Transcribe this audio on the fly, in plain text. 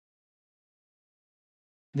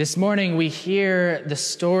This morning we hear the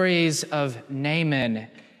stories of Naaman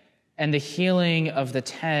and the healing of the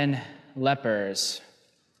 10 lepers.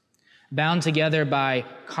 Bound together by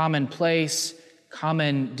common place,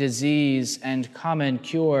 common disease, and common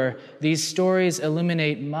cure, these stories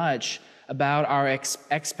illuminate much about our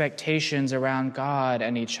expectations around God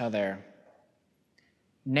and each other.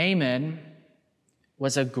 Naaman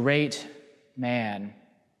was a great man.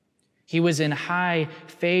 He was in high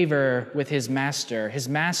favor with his master. His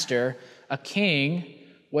master, a king,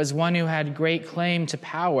 was one who had great claim to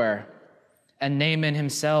power, and Naaman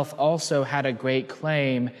himself also had a great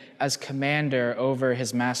claim as commander over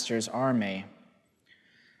his master's army.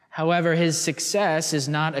 However, his success is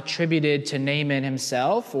not attributed to Naaman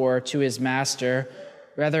himself or to his master.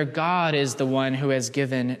 Rather, God is the one who has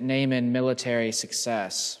given Naaman military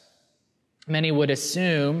success. Many would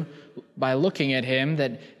assume, by looking at him,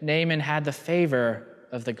 that Naaman had the favor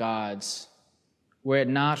of the gods, were it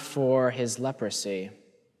not for his leprosy.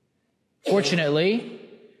 Fortunately,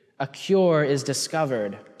 a cure is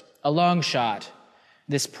discovered, a long shot.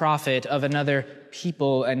 This prophet of another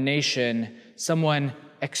people and nation, someone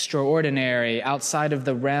extraordinary, outside of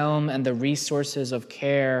the realm and the resources of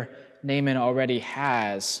care Naaman already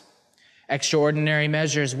has. Extraordinary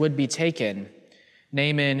measures would be taken.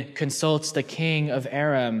 Naaman consults the king of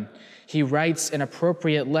Aram. He writes an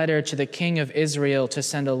appropriate letter to the king of Israel to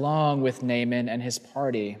send along with Naaman and his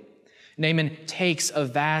party. Naaman takes a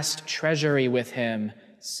vast treasury with him,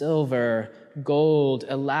 silver, gold,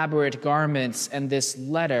 elaborate garments, and this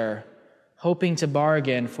letter, hoping to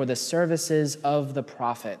bargain for the services of the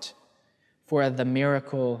prophet, for the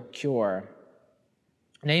miracle cure.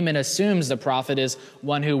 Naaman assumes the prophet is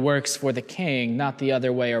one who works for the king, not the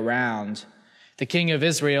other way around. The king of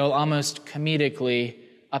Israel almost comedically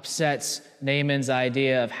upsets Naaman's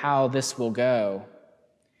idea of how this will go.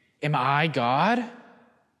 Am I God?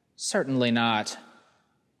 Certainly not.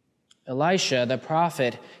 Elisha, the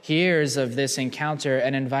prophet, hears of this encounter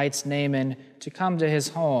and invites Naaman to come to his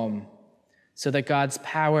home so that God's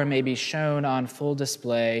power may be shown on full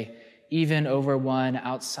display, even over one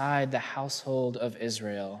outside the household of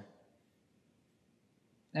Israel.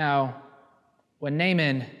 Now, when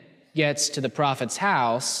Naaman gets to the prophet's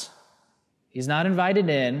house, he's not invited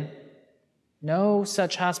in. No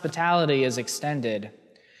such hospitality is extended.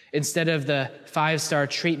 Instead of the 5-star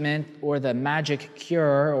treatment or the magic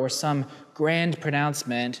cure or some grand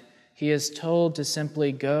pronouncement, he is told to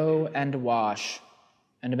simply go and wash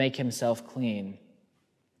and to make himself clean.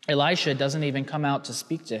 Elisha doesn't even come out to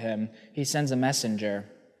speak to him. He sends a messenger.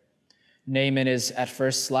 Naaman is at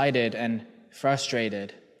first slighted and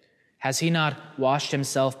frustrated. Has he not washed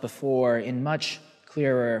himself before in much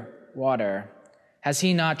clearer water? Has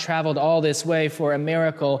he not traveled all this way for a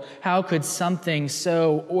miracle? How could something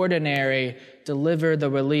so ordinary deliver the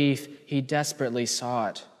relief he desperately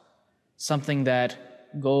sought? Something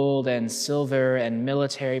that gold and silver and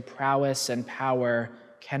military prowess and power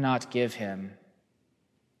cannot give him.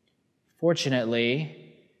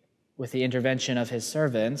 Fortunately, with the intervention of his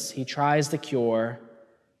servants, he tries the cure,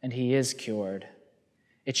 and he is cured.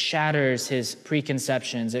 It shatters his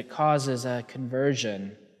preconceptions. It causes a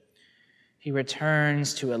conversion. He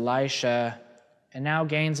returns to Elisha and now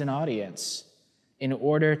gains an audience in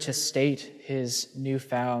order to state his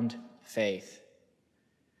newfound faith.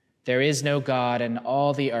 There is no God in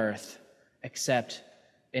all the earth except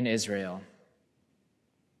in Israel.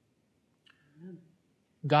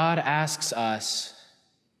 God asks us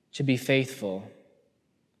to be faithful,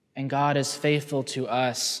 and God is faithful to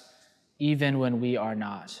us even when we are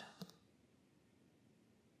not.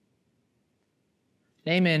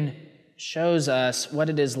 Naaman shows us what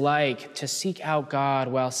it is like to seek out God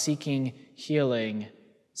while seeking healing,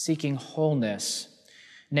 seeking wholeness.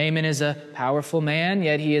 Naaman is a powerful man,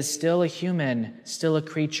 yet he is still a human, still a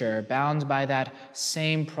creature, bound by that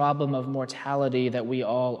same problem of mortality that we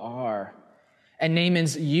all are. And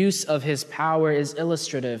Naaman's use of his power is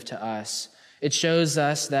illustrative to us. It shows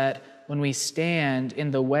us that when we stand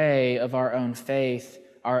in the way of our own faith,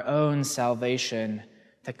 our own salvation,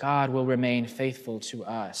 that God will remain faithful to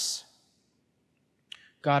us.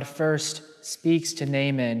 God first speaks to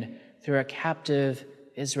Naaman through a captive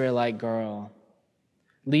Israelite girl,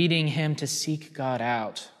 leading him to seek God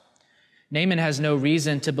out. Naaman has no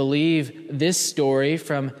reason to believe this story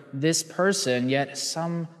from this person, yet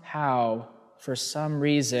somehow, for some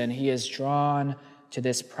reason, he is drawn to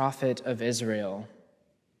this prophet of Israel.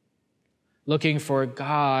 Looking for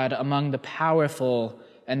God among the powerful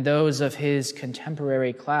and those of his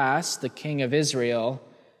contemporary class, the king of Israel,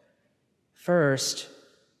 first,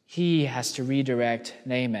 he has to redirect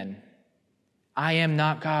Naaman. I am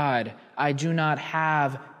not God. I do not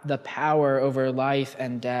have the power over life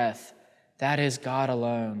and death. That is God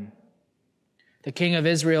alone. The king of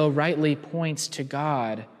Israel rightly points to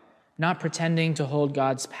God, not pretending to hold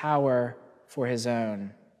God's power for his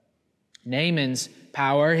own. Naaman's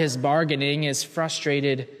power, his bargaining, is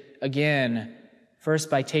frustrated again, first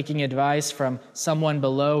by taking advice from someone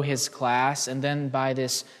below his class, and then by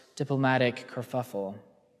this diplomatic kerfuffle.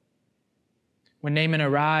 When Naaman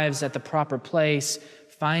arrives at the proper place,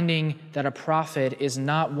 finding that a prophet is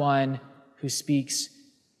not one who speaks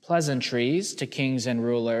pleasantries to kings and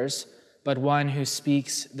rulers, but one who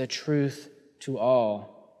speaks the truth to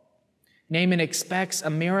all. Naaman expects a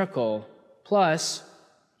miracle, plus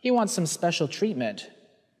he wants some special treatment.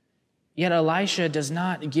 Yet Elisha does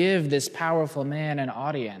not give this powerful man an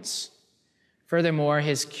audience. Furthermore,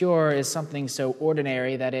 his cure is something so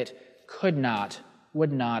ordinary that it would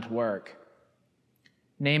not work.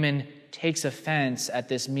 Naaman takes offense at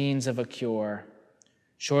this means of a cure.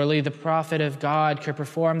 Surely the prophet of God could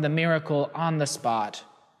perform the miracle on the spot.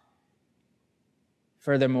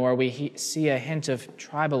 Furthermore, we see a hint of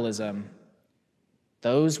tribalism.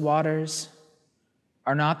 Those waters,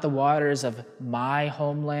 are not the waters of my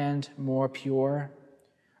homeland more pure?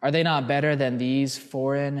 Are they not better than these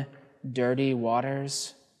foreign, dirty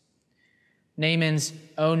waters? Naaman's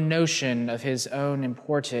own notion of his own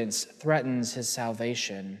importance threatens his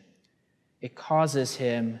salvation. It causes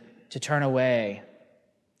him to turn away.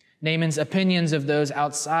 Naaman's opinions of those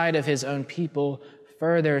outside of his own people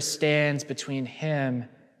further stands between him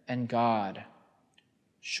and God.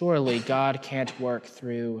 Surely God can't work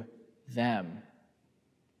through them.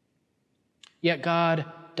 Yet God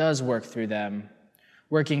does work through them.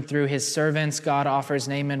 Working through his servants, God offers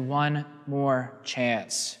Naaman one more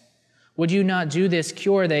chance. Would you not do this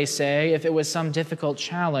cure, they say, if it was some difficult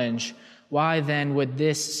challenge? Why then would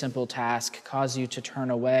this simple task cause you to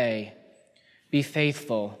turn away? Be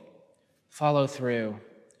faithful. Follow through.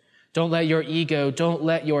 Don't let your ego, don't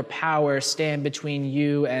let your power stand between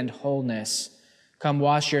you and wholeness. Come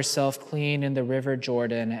wash yourself clean in the river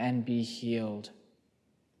Jordan and be healed.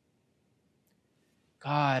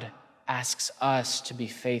 God asks us to be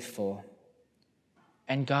faithful,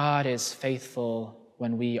 and God is faithful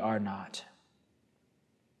when we are not.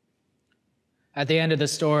 At the end of the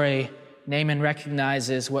story, Naaman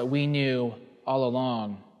recognizes what we knew all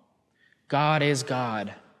along. God is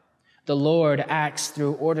God. The Lord acts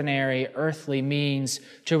through ordinary earthly means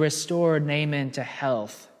to restore Naaman to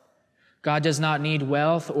health. God does not need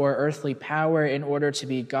wealth or earthly power in order to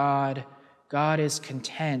be God. God is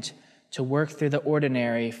content to work through the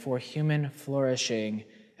ordinary for human flourishing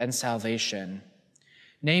and salvation.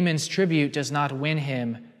 Naaman's tribute does not win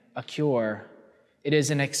him a cure. It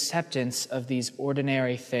is an acceptance of these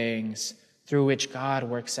ordinary things through which God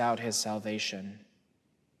works out his salvation.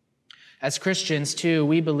 As Christians, too,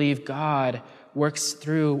 we believe God works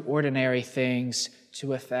through ordinary things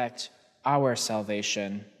to effect our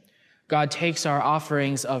salvation. God takes our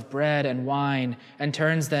offerings of bread and wine and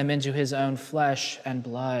turns them into his own flesh and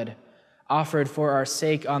blood, offered for our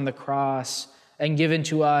sake on the cross and given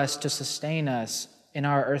to us to sustain us in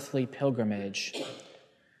our earthly pilgrimage.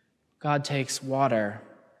 God takes water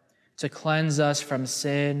to cleanse us from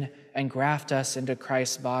sin and graft us into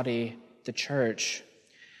Christ's body, the church.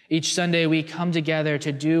 Each Sunday we come together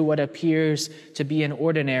to do what appears to be an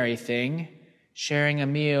ordinary thing, sharing a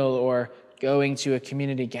meal or going to a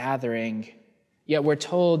community gathering. Yet we're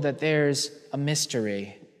told that there's a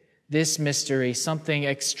mystery. This mystery, something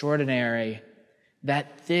extraordinary,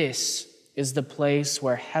 that this is the place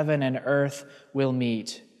where heaven and earth will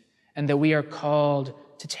meet, and that we are called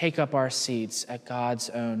to take up our seats at God's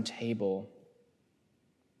own table.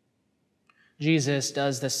 Jesus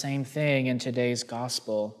does the same thing in today's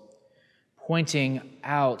gospel, pointing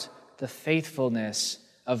out the faithfulness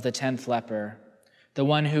of the 10th leper, the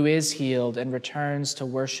one who is healed and returns to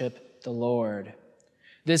worship the Lord.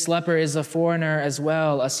 This leper is a foreigner as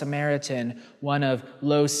well, a Samaritan, one of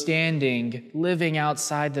low standing, living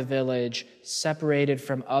outside the village, separated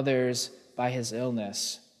from others by his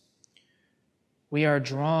illness. We are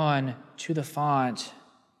drawn to the font,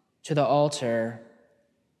 to the altar,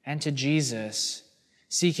 and to Jesus,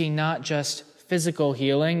 seeking not just physical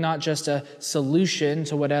healing, not just a solution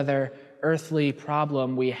to whatever earthly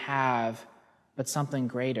problem we have, but something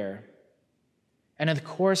greater. And in the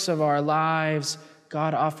course of our lives,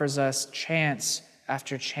 God offers us chance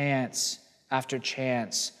after chance after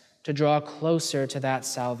chance to draw closer to that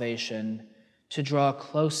salvation, to draw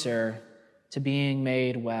closer to being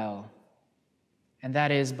made well. And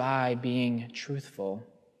that is by being truthful.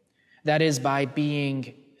 That is by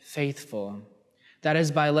being faithful. That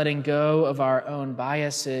is by letting go of our own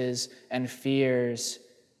biases and fears.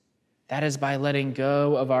 That is by letting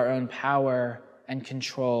go of our own power and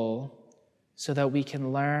control so that we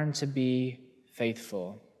can learn to be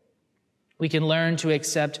faithful. We can learn to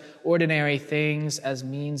accept ordinary things as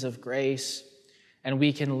means of grace, and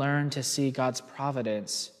we can learn to see God's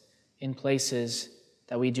providence in places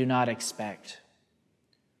that we do not expect.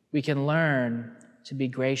 We can learn to be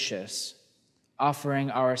gracious,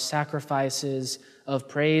 offering our sacrifices of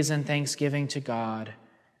praise and thanksgiving to God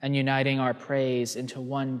and uniting our praise into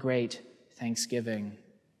one great thanksgiving.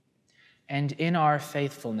 And in our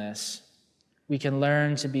faithfulness, we can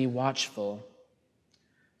learn to be watchful,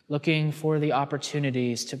 looking for the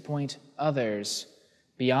opportunities to point others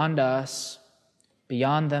beyond us,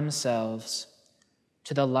 beyond themselves,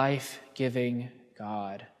 to the life-giving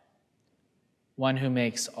God, one who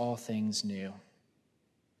makes all things new.